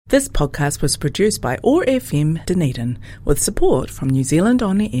This podcast was produced by OAR FM Dunedin with support from New Zealand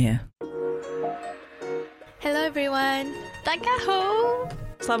On the Air. Hello everyone. Takaho.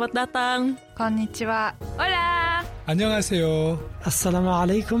 Selamat datang. Konnichiwa. Hola. 안녕하세요.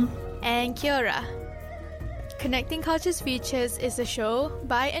 Assalamualaikum. And kia ora. Connecting Cultures Features is a show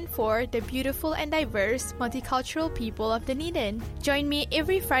by and for the beautiful and diverse multicultural people of Dunedin. Join me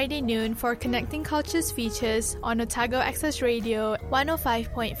every Friday noon for Connecting Cultures Features on Otago Access Radio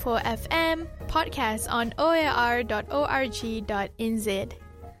 105.4 FM, podcast on oar.org.nz.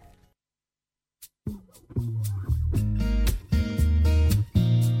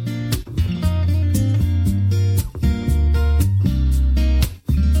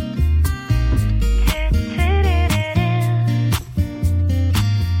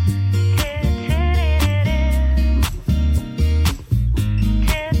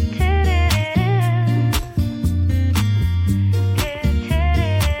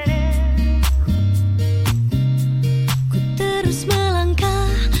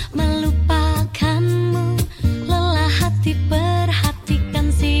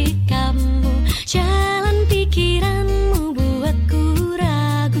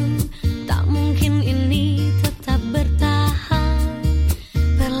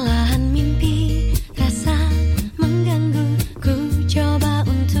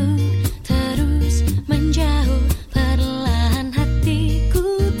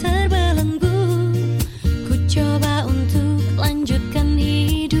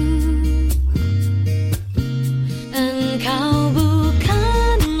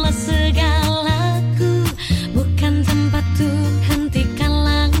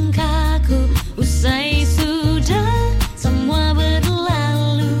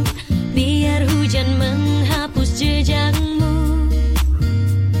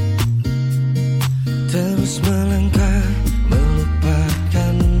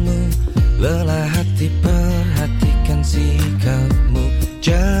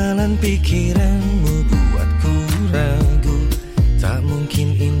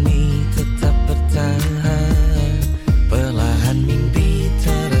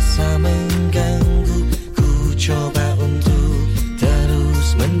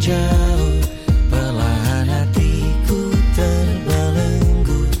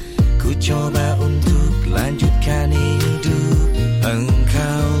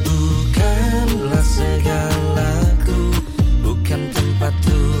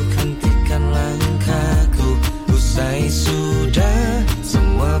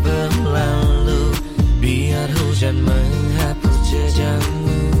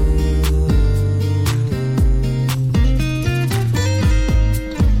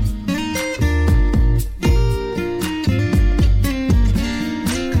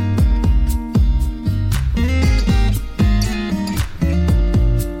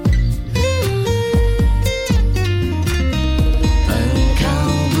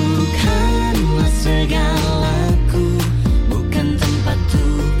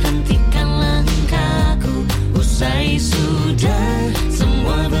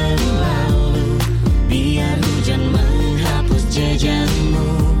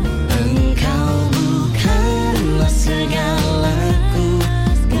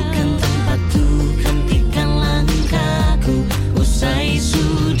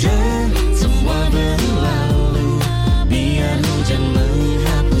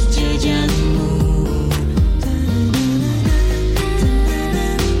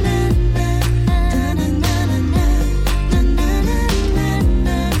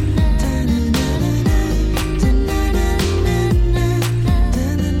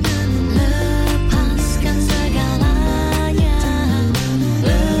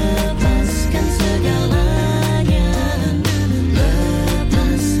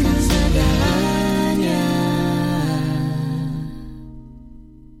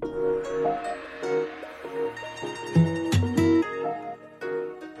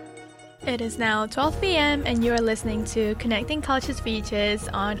 It is now 12 p.m. and you are listening to Connecting Cultures Features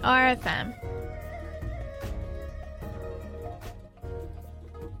on RFM.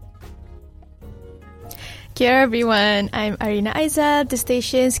 Kia ora everyone, I'm Arina Aizab, the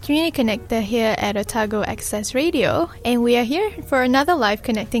station's community connector here at Otago Access Radio, and we are here for another live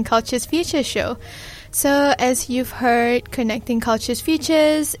Connecting Cultures Features show. So, as you've heard, Connecting Cultures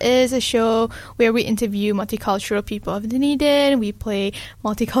Features is a show where we interview multicultural people of Dunedin. We play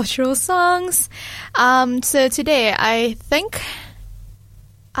multicultural songs. So today, I think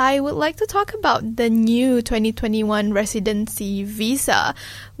I would like to talk about the new 2021 residency visa,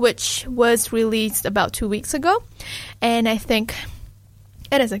 which was released about 2 weeks ago. And I think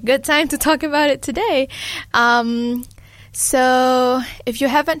it is a good time to talk about it today. So if you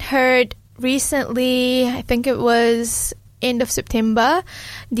haven't heard, recently, I think it was end of September,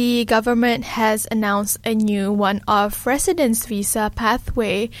 the government has announced a new one-off residence visa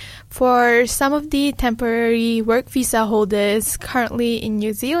pathway for some of the temporary work visa holders currently in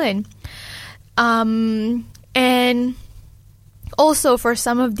New Zealand. And also for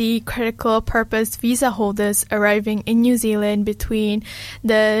some of the critical purpose visa holders arriving in New Zealand between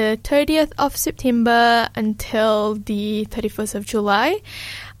the 30th of September until the 31st of July.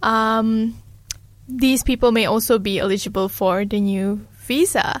 These people may also be eligible for the new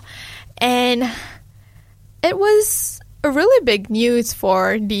visa. And it was a really big news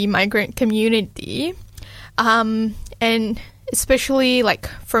for the migrant community. And especially like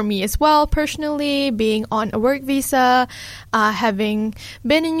for me as well, personally, being on a work visa, having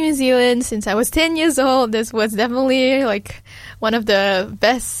been in New Zealand since I was 10 years old, this was definitely like one of the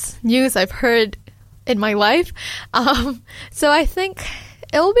best news I've heard in my life. So I think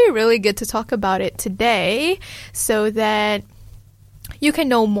it'll be really good to talk about it today so that you can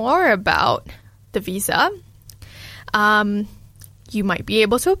know more about the visa. You might be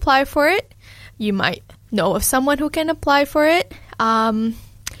able to apply for it. You might know of someone who can apply for it. And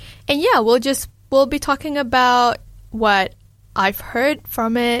yeah, we'll be talking about what I've heard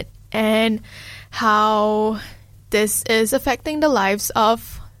from it and how this is affecting the lives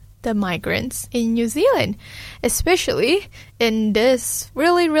of the migrants in New Zealand, especially in this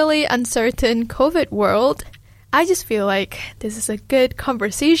really, really uncertain COVID world. I just feel like this is a good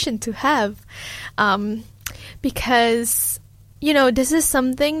conversation to have because, you know, this is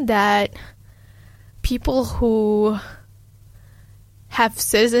something that people who have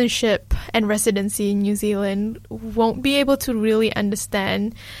citizenship and residency in New Zealand won't be able to really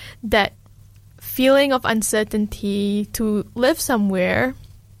understand, that feeling of uncertainty to live somewhere,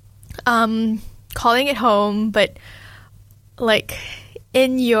 calling it home, but like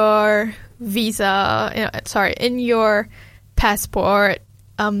in your in your passport,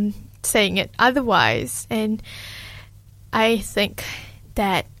 saying it otherwise. And I think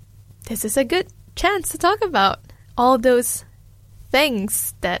that this is a good chance to talk about all those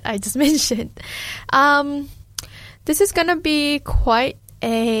things that I just mentioned. This is gonna be quite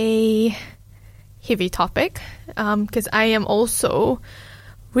a heavy topic because I am also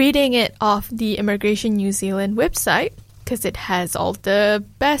reading it off the Immigration New Zealand website because it has all the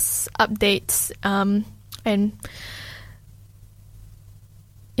best updates and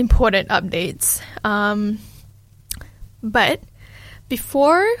important updates. But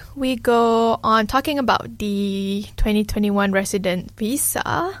before we go on talking about the 2021 resident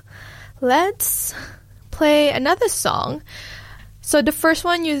visa, let's play another song. So the first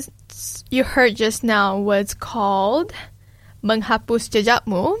one you heard just now was called Menghapus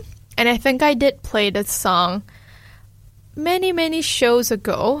Jejakmu, and I think I did play this song many shows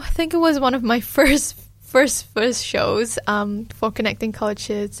ago. I think it was one of my first shows for Connecting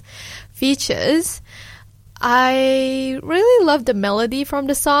Cultures features. I really love the melody from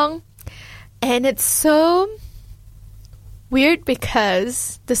the song, and it's so weird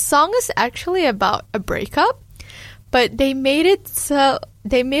because the song is actually about a breakup, but they made it so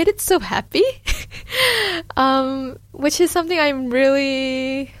happy, which is something I'm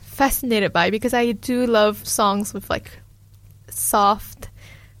really fascinated by because I do love songs with like soft,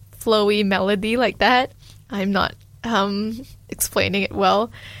 flowy melody like that. I'm not explaining it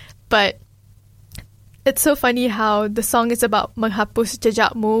well, but it's so funny how the song is about Menghapus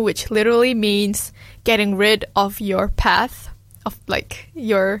Jejakmu, which literally means getting rid of your path, of like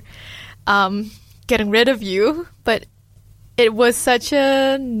your getting rid of you. But it was such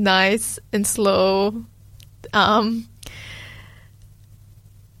a nice and slow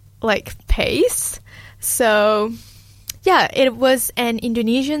like pace. So yeah, it was an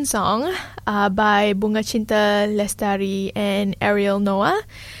Indonesian song by Bunga Cinta Lestari and Ariel Noah.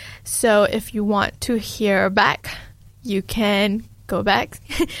 So if you want to hear back, you can go back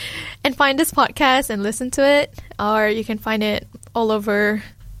and find this podcast and listen to it, or you can find it all over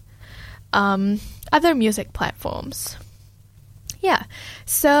other music platforms. Yeah,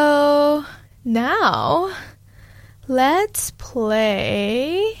 so now let's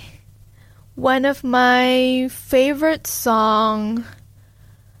play one of my favorite songs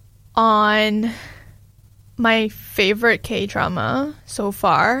on my favorite K-drama so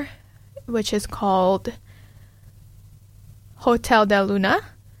far, which is called Hotel Del Luna.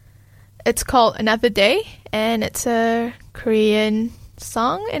 It's called Another Day, and it's a Korean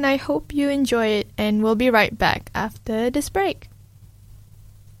song, and I hope you enjoy it, and we'll be right back after this break.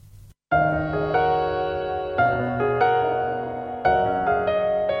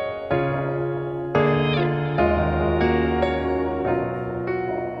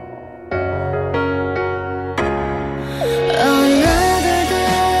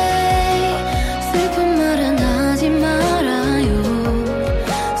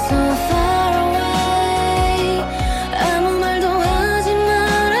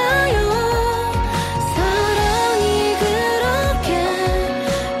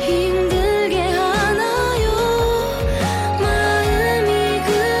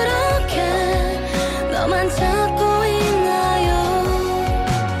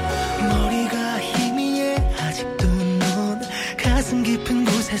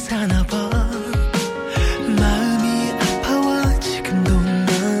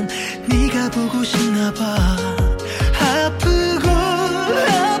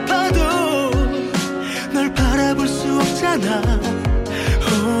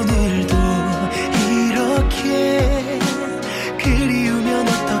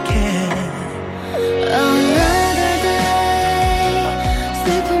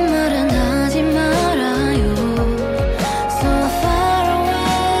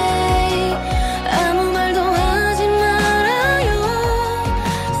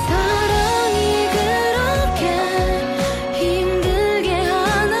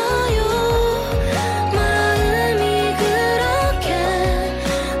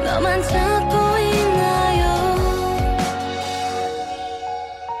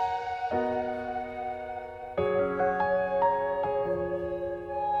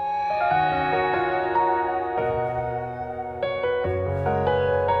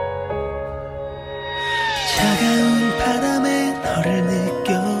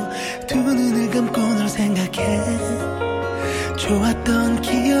 너에게 좋았던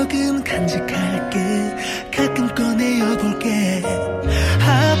기억은 간직할게 가끔 꺼내어볼게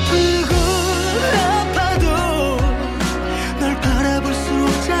아프고 아파도 널 바라볼 수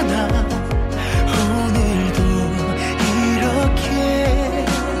없잖아 오늘도 이렇게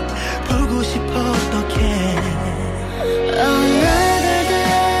보고 싶어 어떡해 Another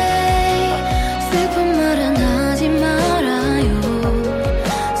day 슬픈 말은 하지 말아요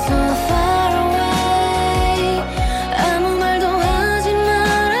So far away 아무 말도 하지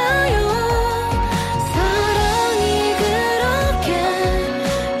말아요 사랑이 그렇게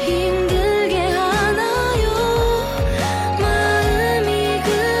힘들게 하나요 마음이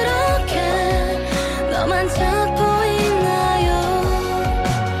그렇게 너만 찾고 있나요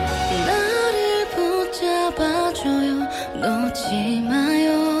나를 붙잡아줘요 놓지 마요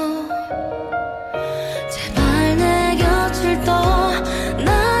제발 내 곁을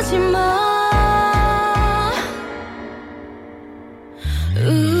떠나지 마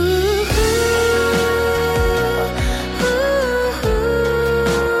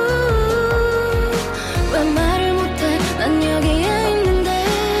왜 말을 못해 난 여기에 있는데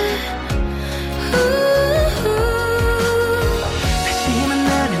다시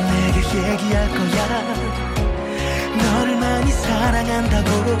만나면 내게 얘기할 거야 너를 많이 사랑한다고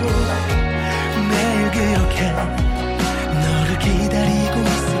매일 그렇게 너를 기다리고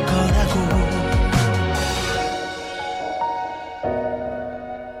있을 거라고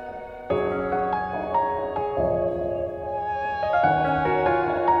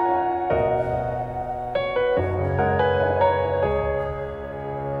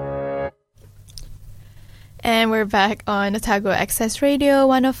And we're back on Otago Access Radio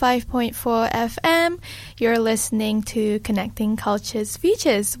 105.4 FM. You're listening to Connecting Cultures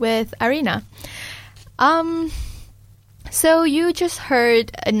Features with Arina. So you just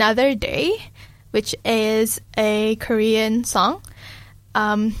heard Another Day, which is a Korean song,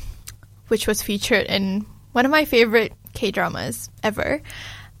 which was featured in one of my favorite K-dramas ever,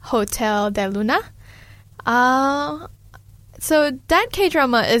 Hotel de Luna. So that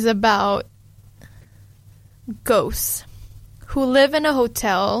K-drama is about ghosts who live in a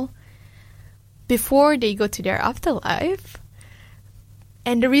hotel before they go to their afterlife.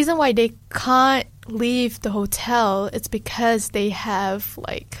 And the reason why they can't leave the hotel is because they have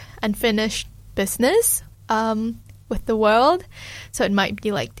like unfinished business with the world. So it might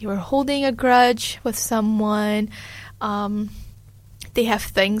be like they were holding a grudge with someone. They have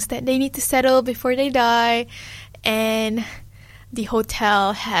things that they need to settle before they die. And the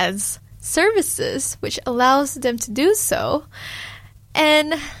hotel has services which allows them to do so.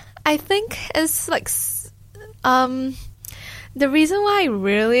 And I think it's like the reason why I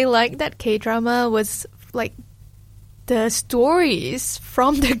really like that K-drama was like the stories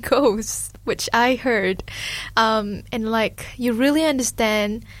from the ghosts which I heard, and like you really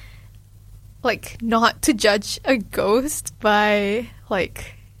understand like not to judge a ghost by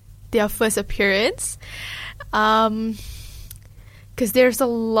like their first appearance, because there's a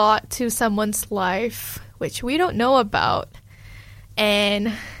lot to someone's life which we don't know about.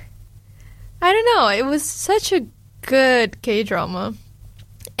 And I don't know, it was such a good K-drama.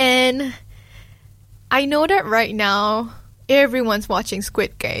 And I know that right now everyone's watching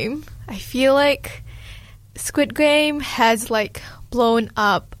Squid Game. I feel like Squid Game has like blown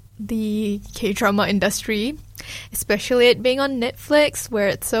up the K-drama industry, especially it being on Netflix where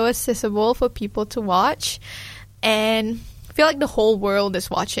it's so accessible for people to watch. And I feel like the whole world is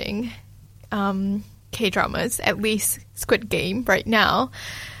watching K-dramas, at least Squid Game right now.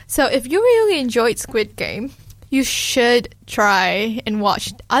 So if you really enjoyed Squid Game, you should try and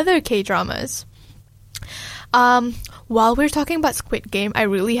watch other K-dramas. While we're talking about Squid Game, I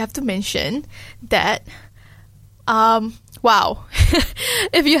really have to mention that, wow,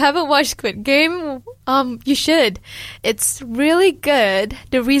 if you haven't watched Squid Game, you should. It's really good.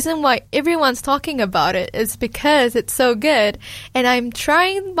 The reason why everyone's talking about it is because it's so good. And I'm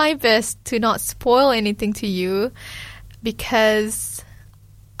trying my best to not spoil anything to you because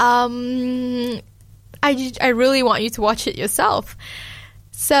I really want you to watch it yourself.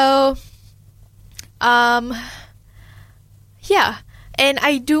 So, yeah. And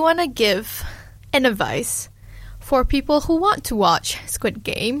I do want to give an advice for people who want to watch Squid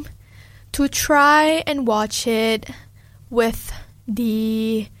Game to try and watch it with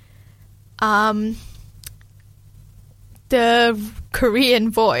the Korean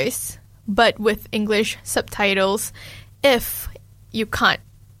voice, but with English subtitles if you can't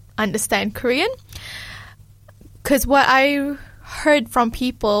understand Korean. Because what I heard from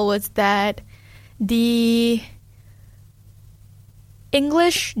people was that the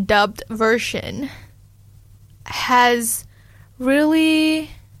English dubbed version has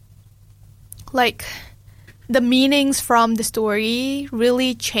really, like, the meanings from the story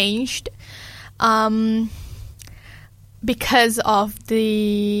really changed because of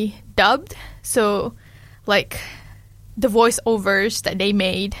the dubbed. So, like, the voiceovers that they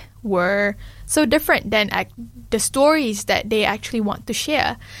made were so different than the stories that they actually want to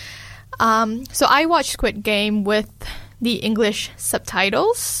share. So I watched Squid Game with the English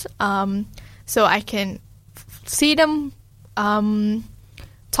subtitles, so I can see them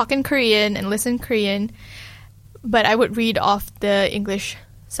talk in Korean and listen Korean, but I would read off the English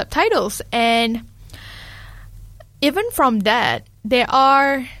subtitles. And even from that, there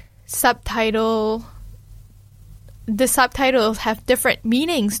are the subtitles have different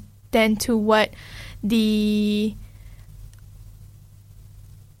meanings than to what the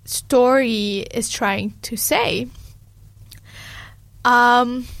story is trying to say.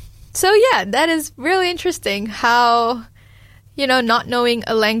 So yeah, that is really interesting how, not knowing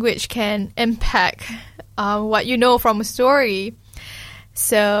a language can impact what you know from a story.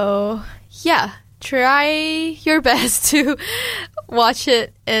 So yeah, try your best to watch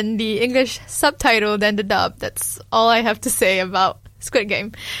it in the English subtitle than the dub. That's all I have to say about Squid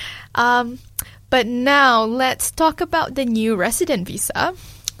Game. But now let's talk about the new resident visa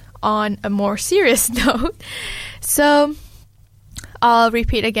on a more serious note. So I'll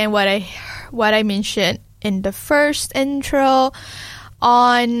repeat again what I mentioned in the first intro.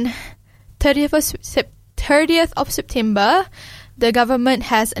 On 30th of September, the government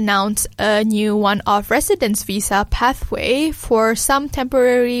has announced a new one-off residence visa pathway for some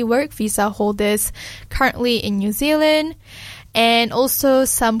temporary work visa holders currently in New Zealand, and also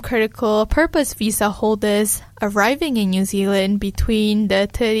some critical purpose visa holders arriving in New Zealand between the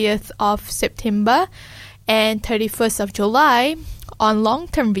 30th of September and 31st of July on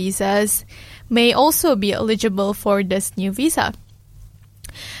long-term visas may also be eligible for this new visa.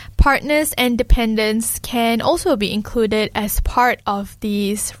 Partners and dependents can also be included as part of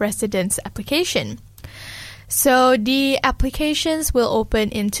these residence application. So the applications will open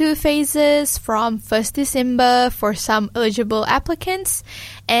in 2 phases, from 1st December for some eligible applicants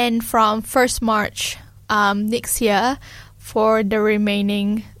and from 1st March next year for the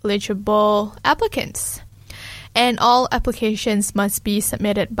remaining eligible applicants. And all applications must be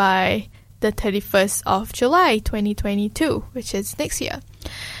submitted by the 31st of July 2022, which is next year.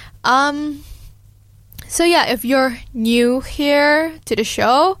 So yeah, if you're new here to the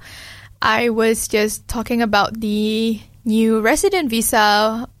show, I was just talking about the new resident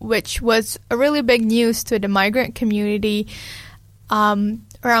visa, which was a really big news to the migrant community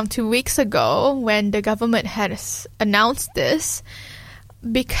around 2 weeks ago when the government had announced this,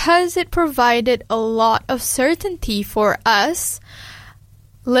 because it provided a lot of certainty for us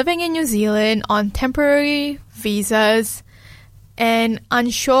living in New Zealand on temporary visas and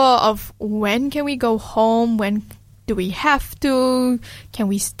unsure of when can we go home, when do we have to, can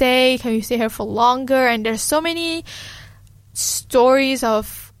we stay here for longer. And there's so many stories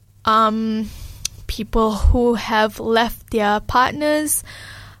of people who have left their partners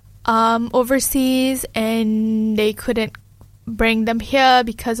overseas and they couldn't bring them here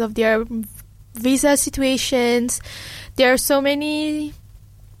because of their visa situations. There are so many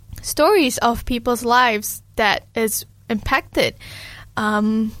stories of people's lives that is impacted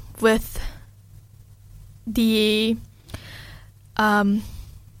with the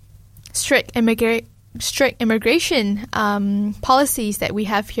strict immigration policies that we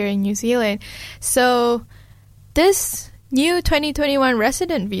have here in New Zealand. So this new 2021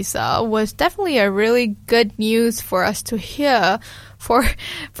 resident visa was definitely a really good news for us to hear for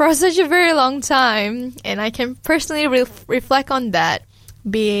such a very long time. And I can personally reflect on that,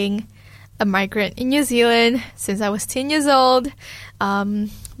 being a migrant in New Zealand since I was 10 years old,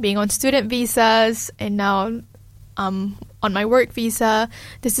 being on student visas, and now on my work visa.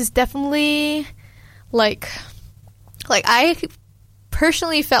 This is definitely like I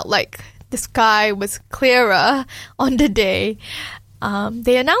personally felt like the sky was clearer on the day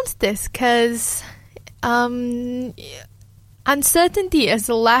they announced this, because uncertainty is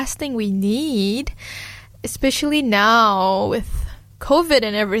the last thing we need, especially now with COVID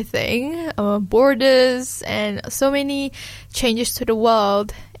and everything, borders and so many changes to the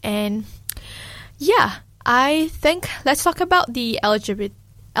world. And yeah, I think let's talk about the eligibility.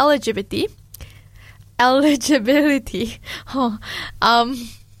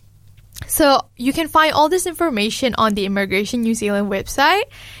 So you can find all this information on the Immigration New Zealand website,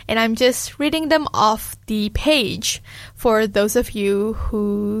 and I'm just reading them off the page for those of you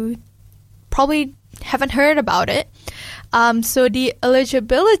who probably haven't heard about it. So the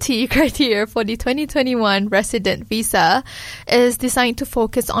eligibility criteria for the 2021 resident visa is designed to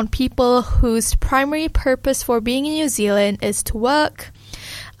focus on people whose primary purpose for being in New Zealand is to work.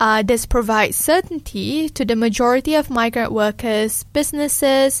 This provides certainty to the majority of migrant workers,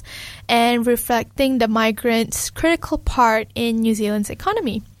 businesses, and reflecting the migrants' critical part in New Zealand's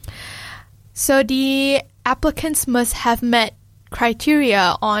economy. So the applicants must have met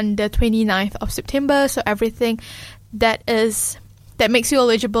criteria on the 29th of September. So everything that makes you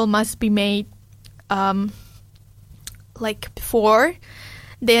eligible must be made before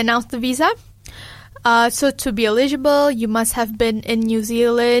they announce the visa. So to be eligible, you must have been in New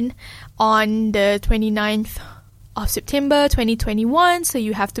Zealand on the 29th of September 2021. So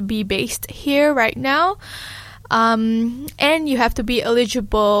you have to be based here right now. And you have to be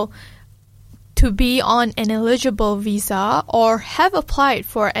eligible to be on an eligible visa or have applied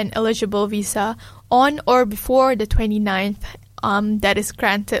for an eligible visa on or before the 29th that is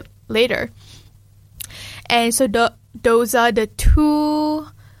granted later. And so those are the two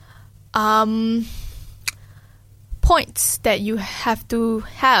points that you have to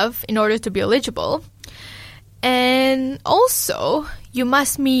have in order to be eligible. And also, you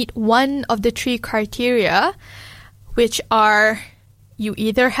must meet one of the three criteria, which are you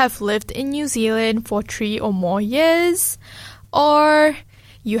either have lived in New Zealand for 3 or more years, or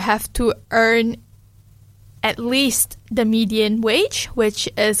you have to earn at least the median wage, which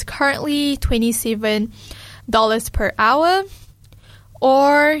is currently $27 per hour,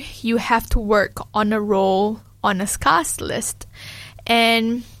 or you have to work on a role on a scarce list.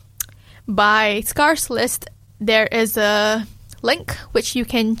 And by scarce list, there is a link which you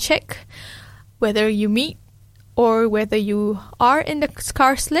can check whether you meet or whether you are in the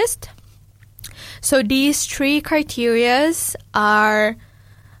scarce list. So these three criterias are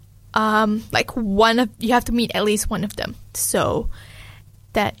you have to meet at least one of them. So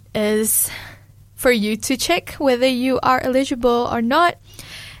that is for you to check whether you are eligible or not.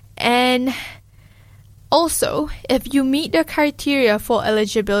 And also, if you meet the criteria for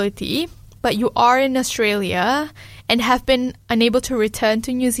eligibility, but you are in Australia and have been unable to return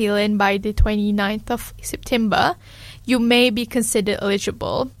to New Zealand by the 29th of September, you may be considered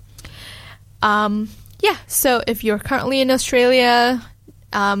eligible. So if you're currently in Australia,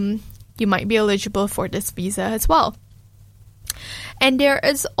 you might be eligible for this visa as well. And there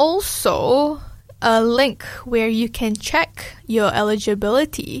is also a link where you can check your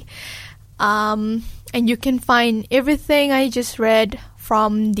eligibility. And you can find everything I just read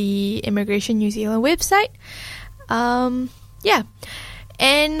from the Immigration New Zealand website. And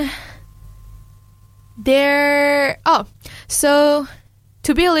so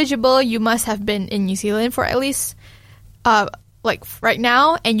to be eligible, you must have been in New Zealand for at least, right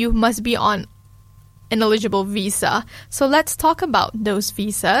now, and you must be on an eligible visa. So let's talk about those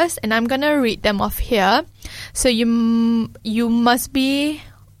visas, and I'm gonna read them off here. So you must be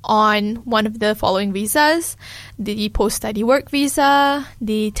on one of the following visas: the post-study work visa,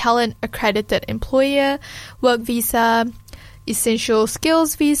 the talent accredited employer work visa, essential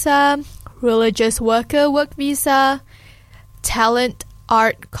skills visa, religious worker work visa, talent,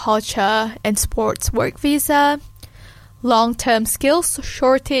 art, culture, and sports work visa, long-term skills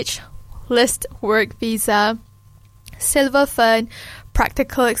shortage list work visa, silver fern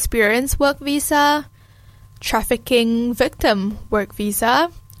practical experience work visa, trafficking victim work visa,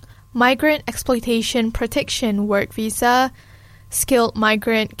 migrant exploitation protection work visa, skilled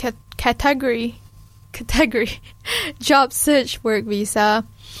migrant category job search work visa,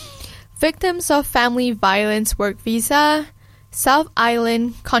 victims of family violence work visa, South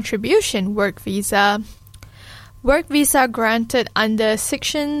Island contribution work visa, work visa granted under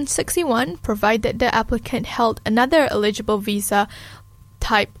Section 61 provided the applicant held another eligible visa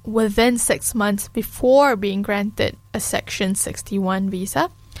type within 6 months before being granted a Section 61 visa,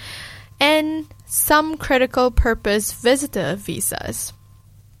 and some critical purpose visitor visas.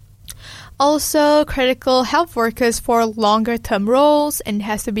 Also, critical health workers for longer term roles, and it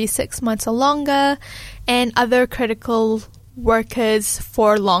has to be 6 months or longer, and other critical workers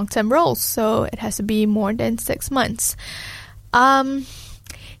for long-term roles, so it has to be more than 6 months.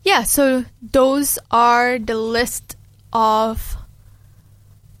 So those are the list of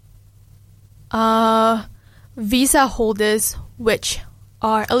visa holders which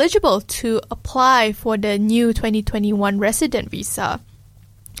are eligible to apply for the new 2021 resident visa.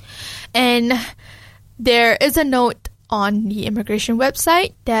 And there is a note on the immigration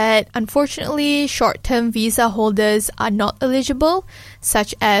website that unfortunately short-term visa holders are not eligible,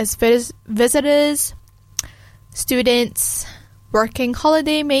 such as visitors, students, working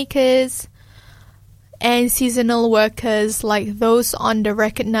holiday makers, and seasonal workers like those on the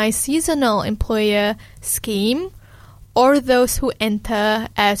recognized seasonal employer scheme or those who enter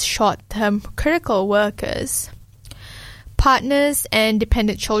as short-term critical workers. Partners and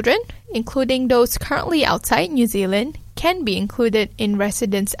dependent children, including those currently outside New Zealand, can be included in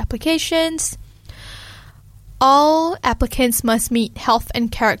residence applications. All applicants must meet health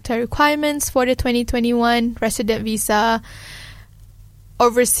and character requirements for the 2021 resident visa.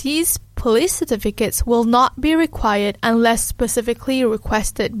 Overseas police certificates will not be required unless specifically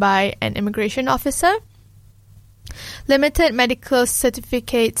requested by an immigration officer. Limited medical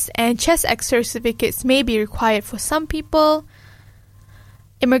certificates and chest X-ray certificates may be required for some people.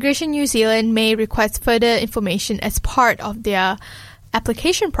 Immigration New Zealand may request further information as part of their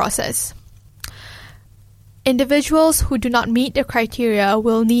application process. Individuals who do not meet the criteria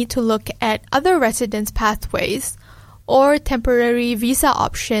will need to look at other residence pathways or temporary visa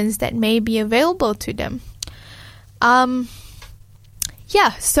options that may be available to them.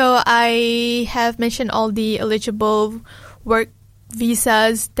 So I have mentioned all the eligible work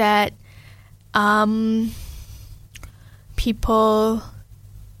visas that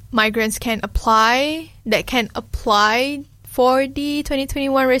migrants can apply for the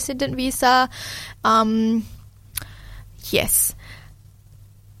 2021 resident visa. Yes.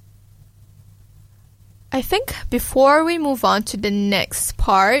 I think before we move on to the next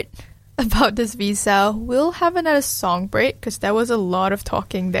part about this visa, we'll have another song break because there was a lot of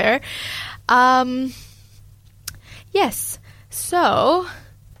talking there. Yes, so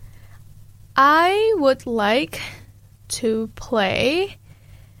I would like to play...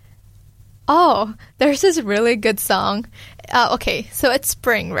 Oh, there's this really good song. Okay, so it's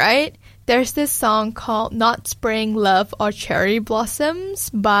spring, right? There's this song called Not Spring, Love, or Cherry Blossoms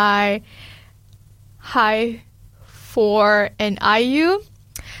by Hi4 and IU,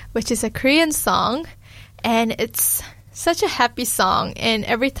 which is a Korean song, and it's such a happy song. And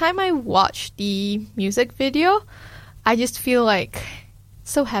every time I watch the music video, I just feel like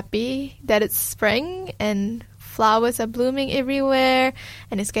so happy that it's spring and flowers are blooming everywhere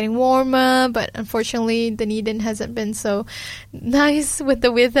and it's getting warmer. But unfortunately, Dunedin hasn't been so nice with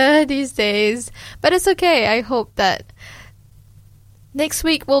the weather these days. But it's okay. I hope that next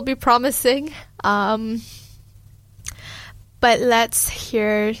week will be promising. But let's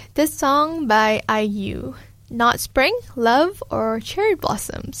hear this song by IU, Not Spring, Love, or Cherry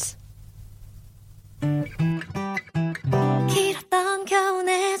Blossoms. 길었던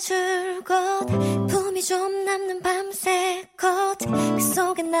겨우내 줄곧 품이 좀 남는 밤새 그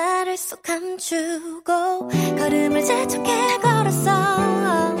속에 나를 쏙 감추고 걸음을 재촉해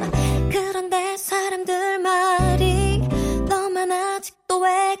걸었어. 그런데 사람들 말이 너만 아직도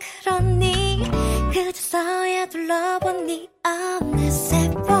왜 그러니 그저서야 둘러본 네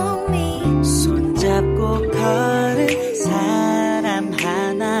어느새 봄이 손잡고 걸은 사람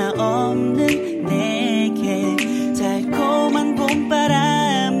하나 없는 내게 달콤한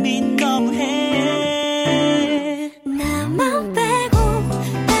봄바람이 너무해 나만 빼고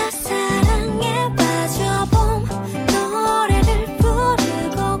다 사랑에 빠져봄 노래를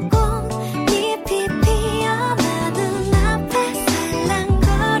부르고 꽃잎이 피어 나 눈앞에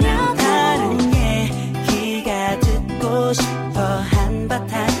살랑거려 다른 얘기가 듣고 싶어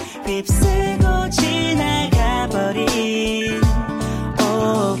한바탕 휩쓸고 지나가버린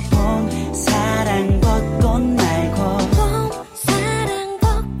봄 사랑 벚꽃 말고 봄 사랑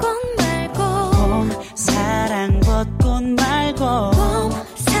벚꽃 말고 봄 사랑 벚꽃 말고 봄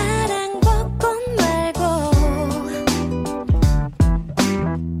사랑 벚꽃 말고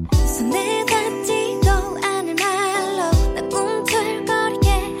손을 닿지도 않을 말로 나 꿈틀거리게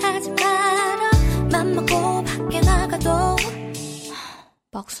하지 마라 맘먹고 밖에 나가도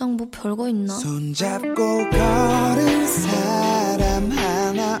막상 뭐 별거 있나 손잡고 걸은 사람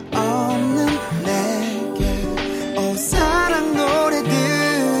하나 없는 내게 사랑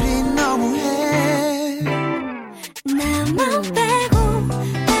노래들이 너무해 나만 빼고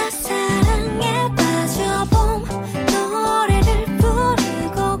다 사랑에 빠져봄 노래를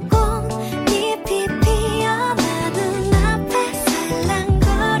부르고 꽃잎이 피어 나 눈앞에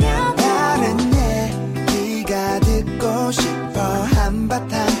살랑거려 다른 얘기가 듣고 싶어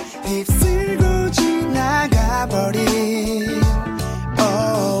한바탕 휩쓸고 지나가버린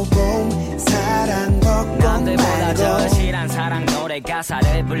봄 사랑 벚꽃 남들보다 더 말고 실한 사랑 노래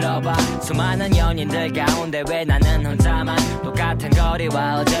가사를 불러봐 수많은 연인들 가운데 왜 나는 혼자만 똑같은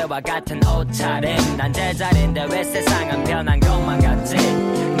거리와 어제와 같은 옷차림 난 제자리인데 왜 세상은 변한 것만 같지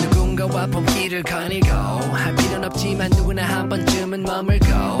누군가와 봄길을 거닐고 할 필요는 없지만 누구나 한 번쯤은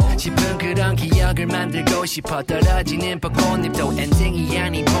머물고 싶은 그런 기억을 만들고 싶어 떨어지는 벚꽃잎도 엔딩이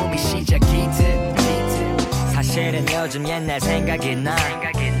아닌 봄이 시작이듯 실은 요즘 옛날 생각이 나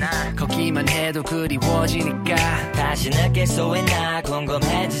걷기만 해도 그리워지니까 다시 느낄 수 있나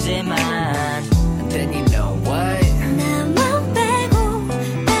궁금해지지만 And then you know what 나만 빼고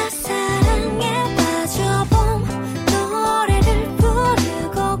다 사랑에 빠져봄 노래를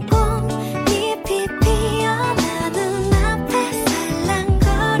부르고 꽃잎이 피어나 눈앞에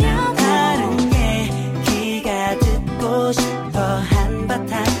살랑거려 다른 얘기가 듣고 싶어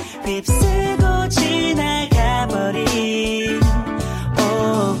한바탕 휩쓸고 지나가버린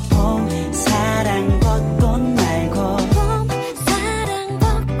봄 사랑 벚꽃 말고 봄 사랑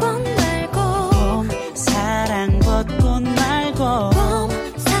벚꽃 말고 봄 사랑 벚꽃 말고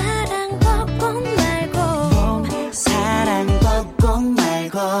봄 사랑 벚꽃 말고 봄 사랑 벚꽃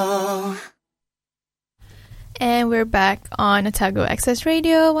말고. And we're back on Otago Access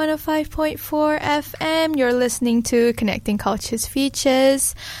Radio 105.4 FM. You're listening to Connecting Cultures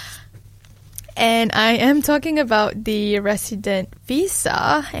Features. And I am talking about the resident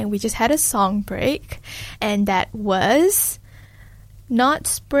visa. And we just had a song break. And that was Not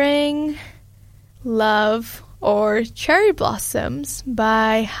Spring, Love, or Cherry Blossoms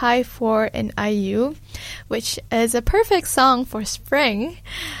by High 4 and IU, which is a perfect song for spring.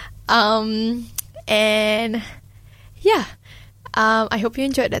 And yeah, I hope you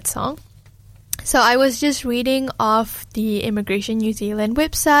enjoyed that song. So I was just reading off the Immigration New Zealand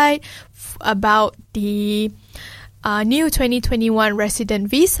website about the new 2021 resident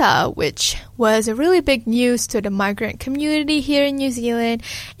visa, which was a really big news to the migrant community here in New Zealand.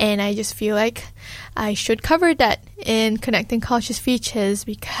 And I just feel like I should cover that in Connecting Cultures Features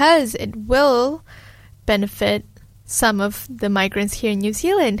because it will benefit some of the migrants here in New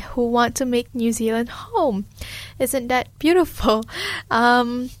Zealand who want to make New Zealand home. Isn't that beautiful?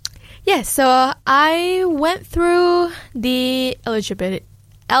 Yeah, so I went through the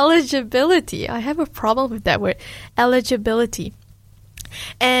eligibility. I have a problem with that word. Eligibility.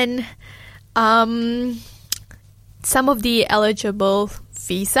 And some of the eligible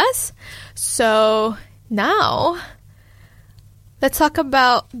visas. So now let's talk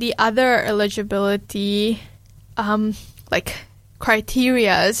about the other eligibility like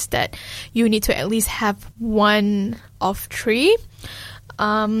criterias that you need to at least have one of three,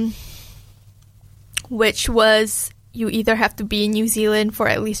 which was you either have to be in New Zealand for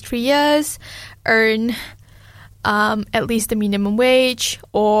at least 3 years, earn at least the minimum wage,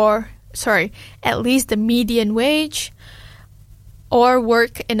 at least the median wage, or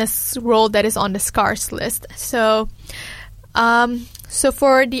work in a role that is on the scarce list. So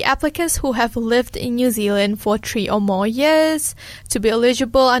for the applicants who have lived in New Zealand for 3 or more years, to be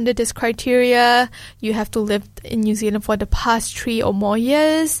eligible under this criteria, you have to live in New Zealand for the past 3 or more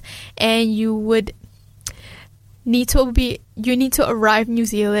years, and you need to arrive in New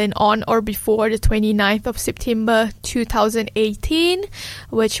Zealand on or before the 29th of September 2018,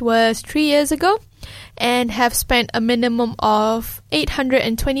 which was 3 years ago, and have spent a minimum of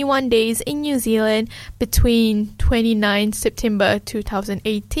 821 days in New Zealand between 29 September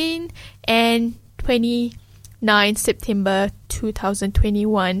 2018 and 29 September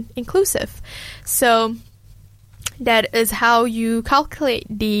 2021 inclusive. So that is how you calculate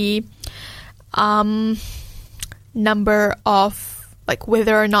the number of, like,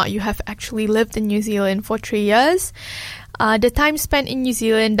 whether or not you have actually lived in New Zealand for 3 years. The time spent in New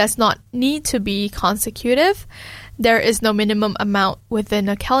Zealand does not need to be consecutive. There is no minimum amount within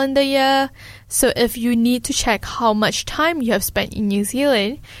a calendar year. So if you need to check how much time you have spent in New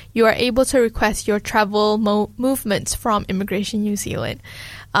Zealand, you are able to request your travel movements from Immigration New Zealand.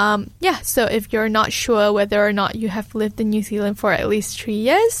 So if you're not sure whether or not you have lived in New Zealand for at least 3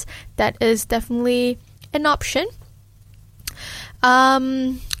 years, that is definitely an option.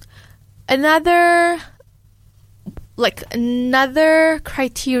 Another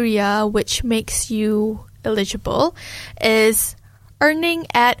criteria which makes you eligible is earning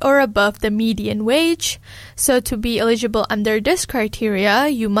at or above the median wage. So to be eligible under this criteria,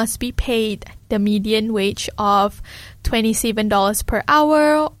 you must be paid the median wage of $27 per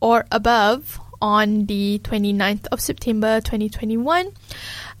hour or above on the 29th of September 2021.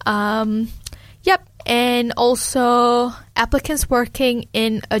 And also applicants working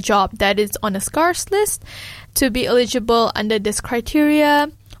in a job that is on a scarce list. To be eligible under this criteria,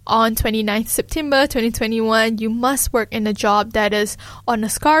 on 29th September 2021, you must work in a job that is on a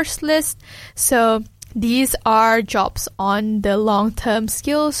scarce list. So these are jobs on the long-term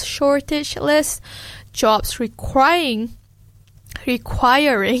skills shortage list, jobs requiring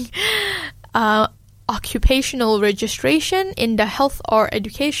occupational registration in the health or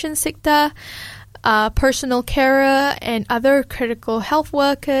education sector, personal carer and other critical health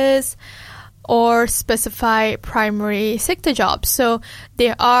workers, or specify primary sector jobs. So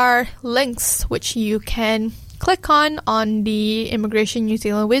there are links which you can click on the Immigration New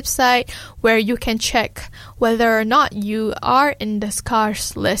Zealand website where you can check whether or not you are in the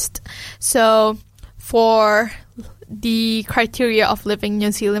scarce list. So for the criteria of living in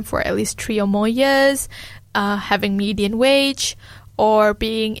New Zealand for at least 3 or more years, having median wage, or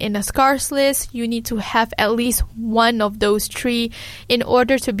being in a scarce list, you need to have at least one of those 3 in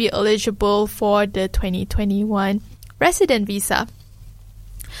order to be eligible for the 2021 resident visa.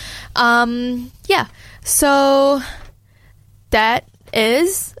 So that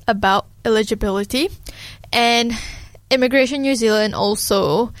is about eligibility. And Immigration New Zealand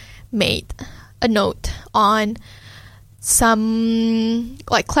also made a note on some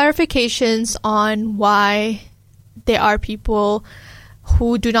clarifications on why there are people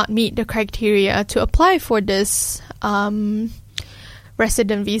who do not meet the criteria to apply for this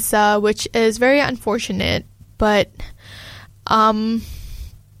resident visa, which is very unfortunate. But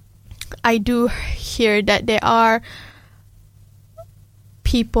I do hear that there are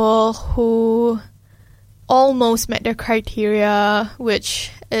people who almost met the criteria,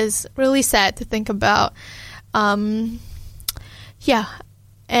 which is really sad to think about. And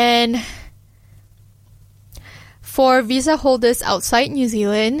for visa holders outside New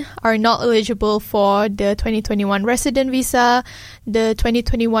Zealand are not eligible for the 2021 resident visa. The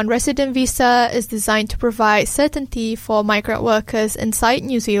 2021 resident visa is designed to provide certainty for migrant workers inside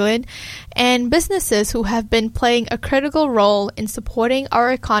New Zealand and businesses who have been playing a critical role in supporting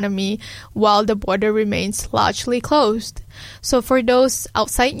our economy while the border remains largely closed. So for those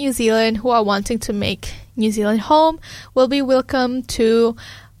outside New Zealand who are wanting to make New Zealand home, will be welcome to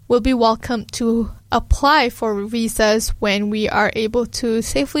apply for visas when we are able to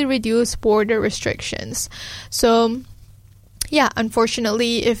safely reduce border restrictions. So,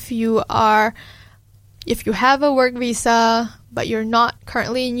 unfortunately, if you have a work visa but you're not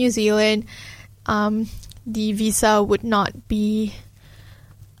currently in New Zealand, the visa would not be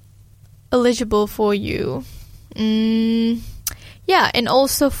eligible for you. And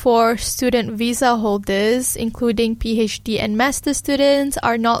also for student visa holders, including PhD and master students,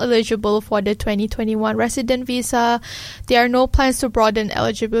 are not eligible for the 2021 resident visa. There are no plans to broaden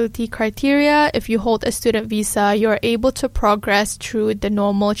eligibility criteria. If you hold a student visa, you are able to progress through the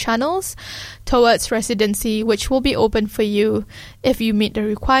normal channels towards residency, which will be open for you if you meet the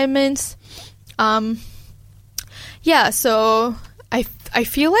requirements. So I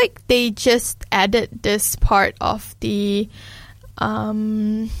feel like they just added this part of the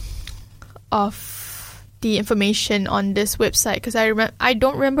information on this website, because I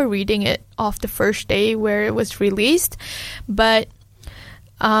don't remember reading it off the first day where it was released, but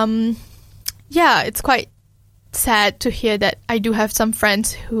it's quite sad to hear that I do have some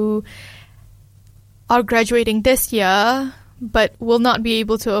friends who are graduating this year but will not be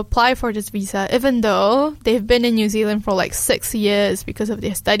able to apply for this visa, even though they've been in New Zealand for 6 years because of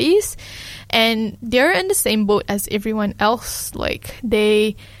their studies, and they're in the same boat as everyone else.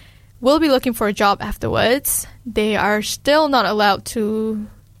 They will be looking for a job afterwards. They are still not allowed to,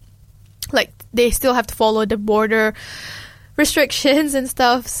 they still have to follow the border restrictions and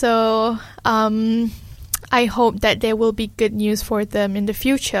stuff. So I hope that there will be good news for them in the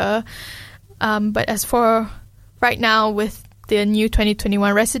future. But as for right now, with the new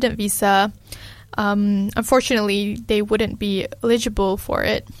 2021 resident visa, unfortunately, they wouldn't be eligible for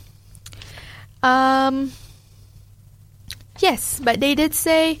it. Yes, but they did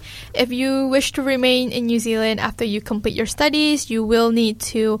say if you wish to remain in New Zealand after you complete your studies, you will need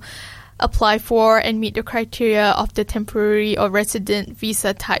to apply for and meet the criteria of the temporary or resident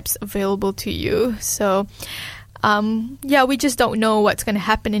visa types available to you. So, we just don't know what's going to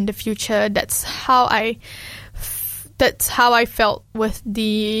happen in the future. That's how I felt with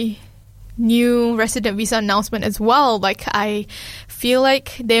the new resident visa announcement as well. I feel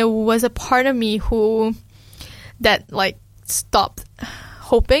like there was a part of me that stopped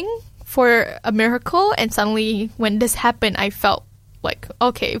hoping for a miracle, and suddenly when this happened, I felt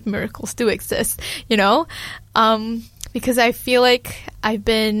okay, miracles do exist, because I feel like I've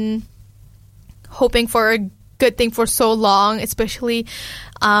been hoping for a good thing for so long, especially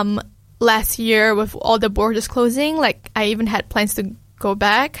last year with all the borders closing. I even had plans to go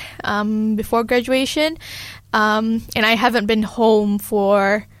back before graduation, and I haven't been home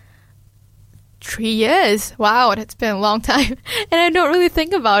for 3 years. Wow, that's been a long time. And I don't really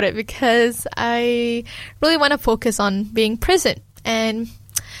think about it because I really want to focus on being present. And,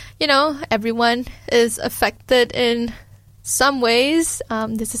 everyone is affected in some ways.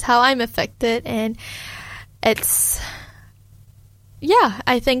 This is how I'm affected, and it's yeah,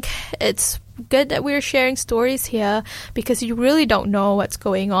 I think it's good that we're sharing stories here because you really don't know what's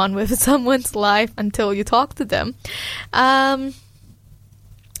going on with someone's life until you talk to them.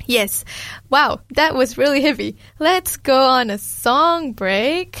 Yes. Wow, that was really heavy. Let's go on a song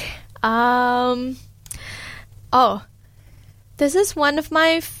break. This is one of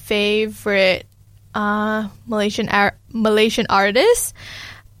my favorite Malaysian artists.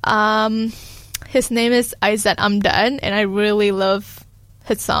 His name is Aizat Amdan, and I really love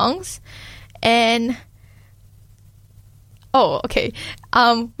his songs. And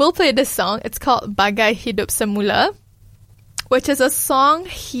we'll play this song. It's called Bagai Hidup Semula, which is a song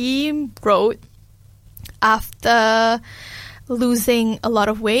he wrote after losing a lot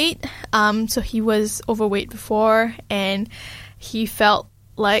of weight. So he was overweight before, and he felt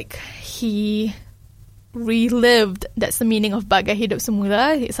like he relived. That's the meaning of Bagai Hidup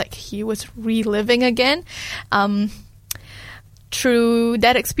Semula. It's like he was reliving again through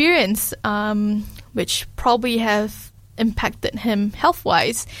that experience, which probably have impacted him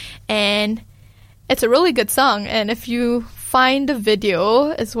health-wise. And it's a really good song. And if you find the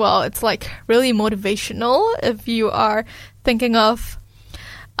video as well, it's like really motivational if you are thinking of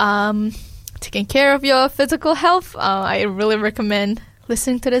taking care of your physical health. I really recommend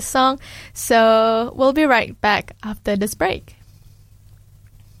listening to this song. So we'll be right back after this break.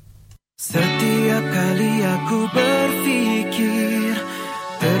 Setiap kali aku berfikir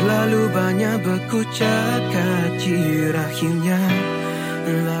terlalu banyak berkucat kacir, akhirnya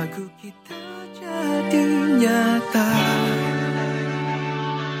lagu kita jadi nyata.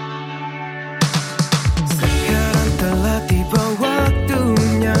 Sekarang telah tiba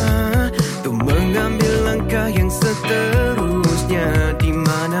waktunya untuk mengambil langkah yang seterusnya, di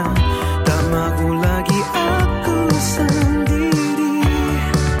mana tak mahu lagi aku sendiri.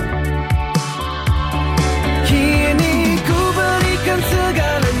 Kini ku berikan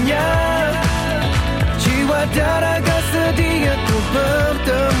segalanya, jiwa dan raga sedia untuk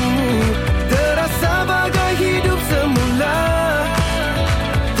bertemu, terasa bagai hidup semula.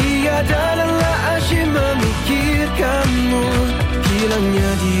 Tiada lelah asyik memikirkanmu, hilangnya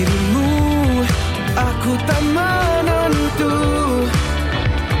dirimu, aku tak menentu.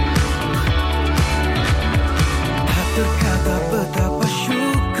 Tak terkata betapa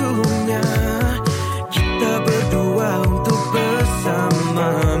syukurnya kita berdua untuk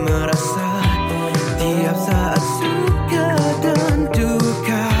bersama, merasa tiap saat suka dan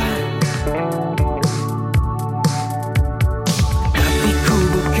duka. Tapi ku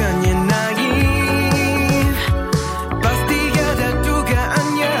bukannya naif, pasti ada dugaan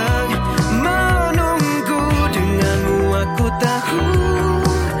yang menunggu. Denganmu aku tahu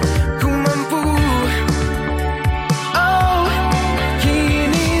ku mampu. Oh,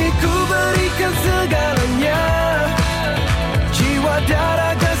 kini ku berikan segalanya, jiwa dan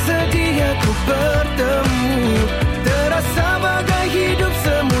raga sedia ku bertemu, terasa bagai hidup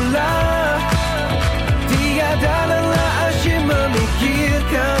semula. Tiada lelah asyik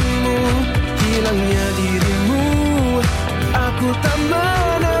memikirkanmu, hilangnya dirimu, aku tak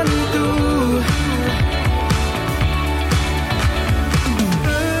menentu.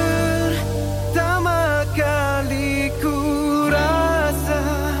 Pertama kali ku rasa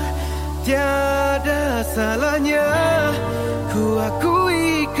tiada salahnya ku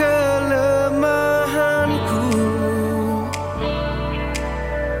akui kelemahanku,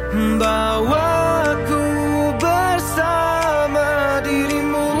 bawaku bersama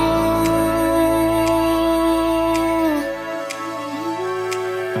dirimu.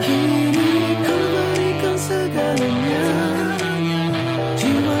 Kini ku berikan segalanya,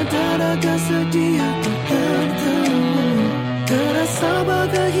 jiwa dan raga sedia untuk bertemu, terasa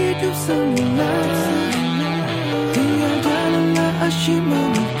bagai hidup semula. Tiada lelah asyik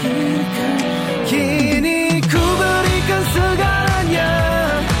memikirkan. Kini ku berikan segalanya,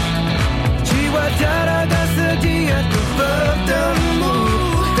 jiwa dan raga sedia untuk bertemu,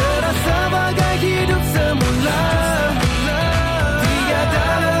 terasa bagai hidup semula. Tiada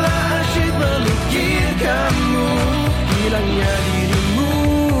lelah asyik memikirkanmu, hilangnya dirimu.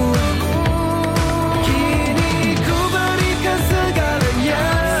 Kini ku berikan segalanya,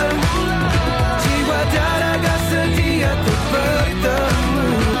 jiwa dan raga sedia untuk bertemu,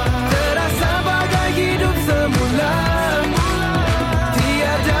 terasa bagai hidup semula.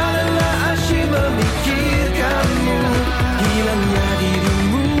 Tiada lelah asyik memikirkanmu, hilangnya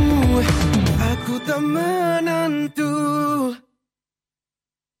dirimu, aku tak menentu.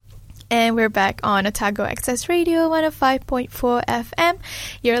 And we're back on Otago Access Radio 105.4 FM.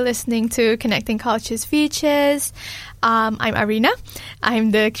 You're listening to Connecting Cultures Features. I'm Arina.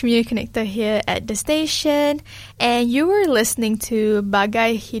 I'm the community connector here at the station. And you were listening to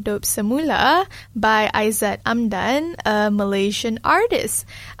Bagai Hidup Semula by Aizat Amdan, a Malaysian artist,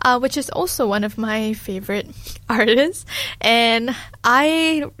 which is also one of my favorite artists. And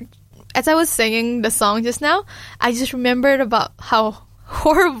as I was singing the song just now, I just remembered about how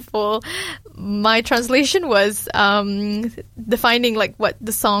horrible my translation was, defining like what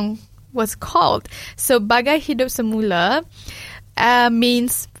the song was called. So Bagai Hidup Semula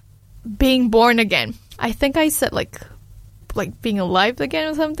means being born again. I think I said like being alive again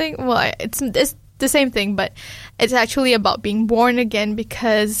or something. Well, it's the same thing, but it's actually about being born again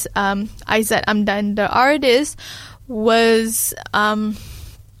because Aizat Amdan, the artist,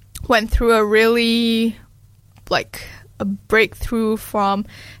 went through a really a breakthrough from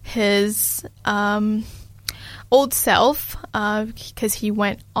his old self, because he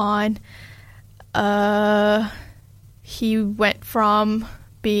went from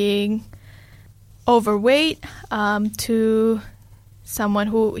being overweight to someone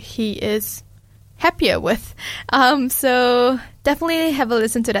who he is happier with. So definitely have a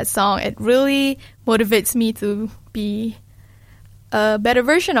listen to that song. It really motivates me to be a better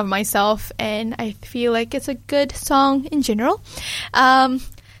version of myself, and I feel like it's a good song in general.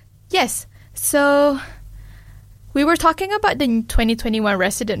 Yes, so we were talking about the 2021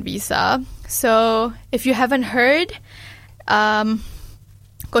 resident visa. So if you haven't heard, go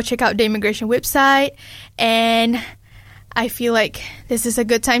check out the immigration website, and I feel like this is a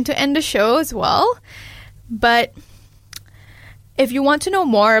good time to end the show as well. But if you want to know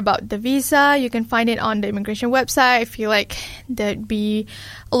more about the visa, you can find it on the immigration website. I feel like there'd be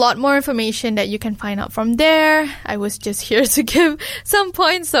a lot more information that you can find out from there. I was just here to give some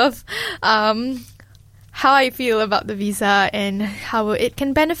points of how I feel about the visa and how it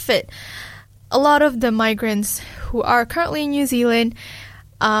can benefit a lot of the migrants who are currently in New Zealand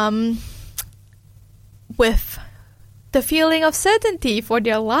with the feeling of certainty for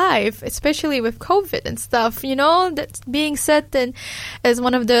their life, especially with COVID and stuff. You know, that being certain is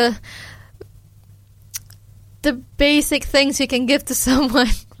one of the basic things you can give to someone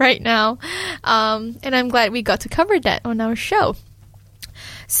right now. And I'm glad we got to cover that on our show.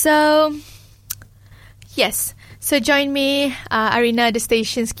 So, yes. So join me, Arina, the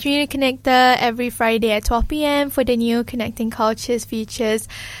station's community connector, every Friday at 12 p.m. for the new Connecting Cultures Features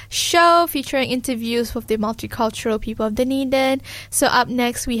show featuring interviews with the multicultural people of Dunedin. So up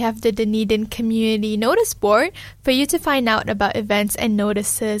next, we have the Dunedin Community Notice Board for you to find out about events and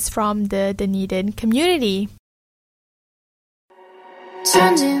notices from the Dunedin community.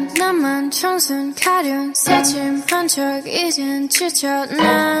 천진 나만 청순 가련 새침 한척 이젠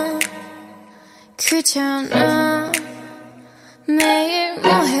지쳤나 귀찮아 매일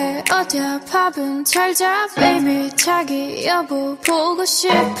뭐해 어디야 밥은 잘자 baby 자기 여보 보고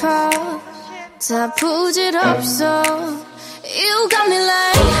싶어 다 부질없어 You got me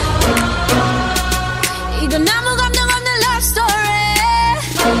like 이건 아무 감정 없는 love story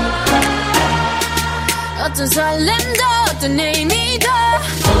어떤 설렘도 어떤 의미도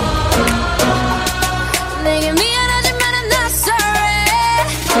내게 미안하지만 I'm not sorry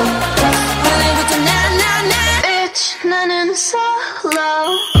오늘부터 Bitch 나는 solo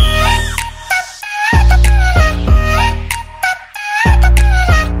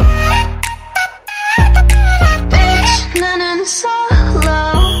Bitch 나는 solo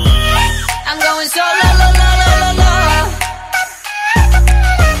I'm going solo lo, lo, lo, lo, lo.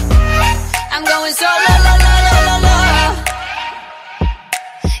 I'm going solo lo, lo, lo, lo, lo.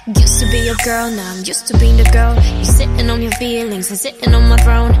 Used to be your girl, now I'm used to being the girl. You sitting on your feelings and sitting on my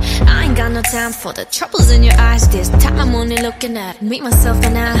throne. I ain't got no time for the troubles in your eyes. This time I'm only looking at me, myself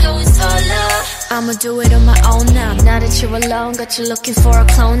and I. I'ma do it on my own now. Now that you're alone, got you looking for a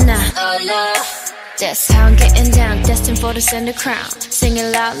clone now. That's how I'm getting down, destined for the center crown. Sing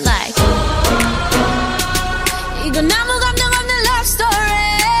it loud like 이건 아무 감정 없는 love story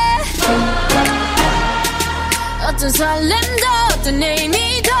어떤 설렘도 어떤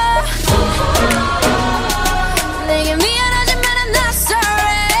의미도 내게 미안하지만 I'm not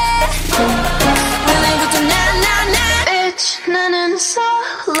sorry 오늘부터 나 Bitch 나는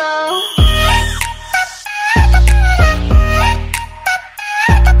solo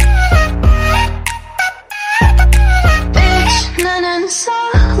Bitch 나는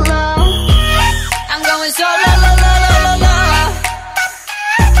solo I'm going solo lo, lo, lo, lo, lo.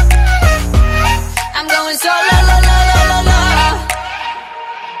 I'm going solo lo, lo, lo, lo, lo.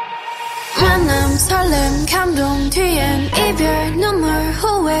 만남 설렘 감동 뒤엔 이별 눈물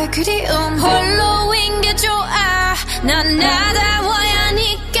후회 그 그리움 홀로인 게 좋아 난 나다워야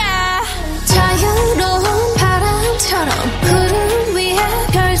하니까 자유로운 바람처럼 구름 위에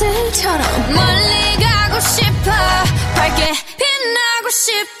별들처럼 멀리 가고 싶어 밝게 빛나고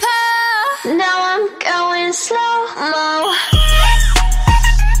싶어 Now I'm going slow-mo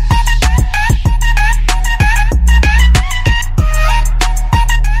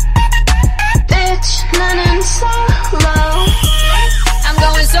Bitch 나는 solo I'm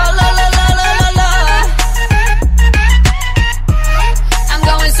going solo I'm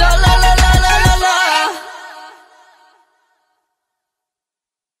going solo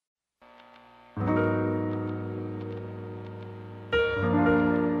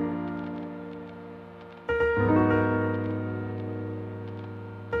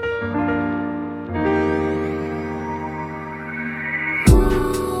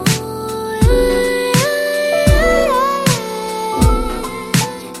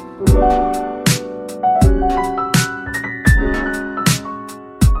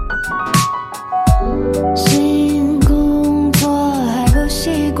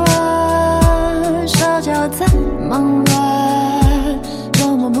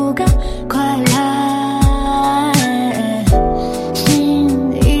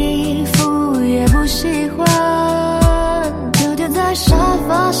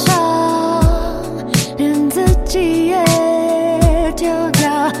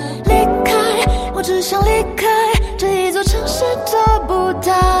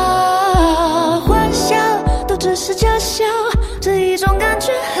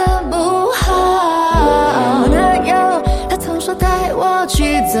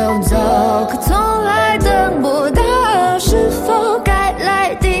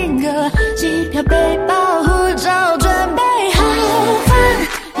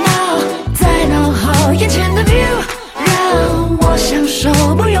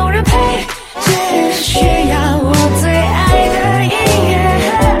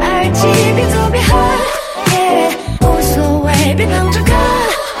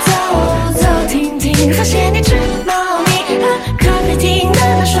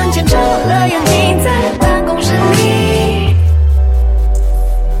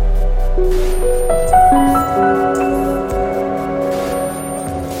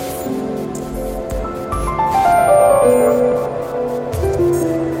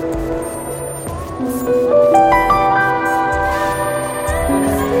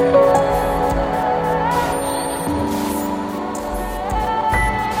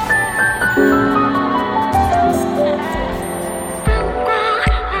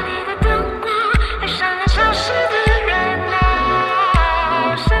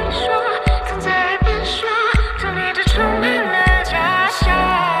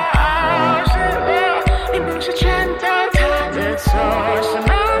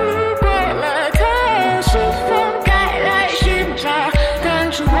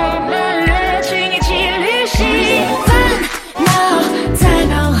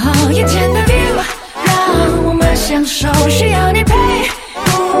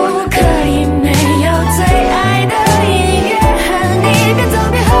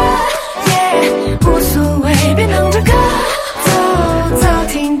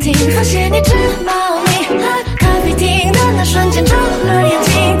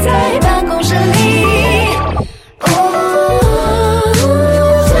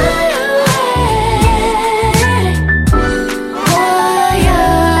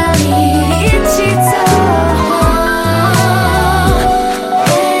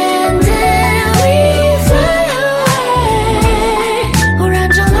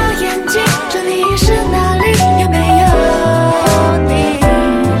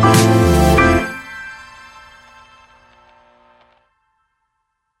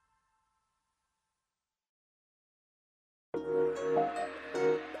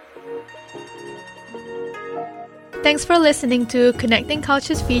Thanks for listening to Connecting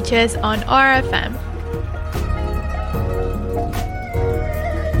Cultures Features on ORFM.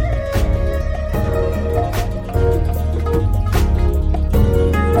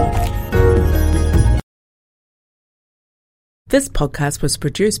 This podcast was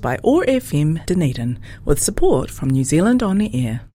produced by ORFM Dunedin with support from New Zealand On the Air.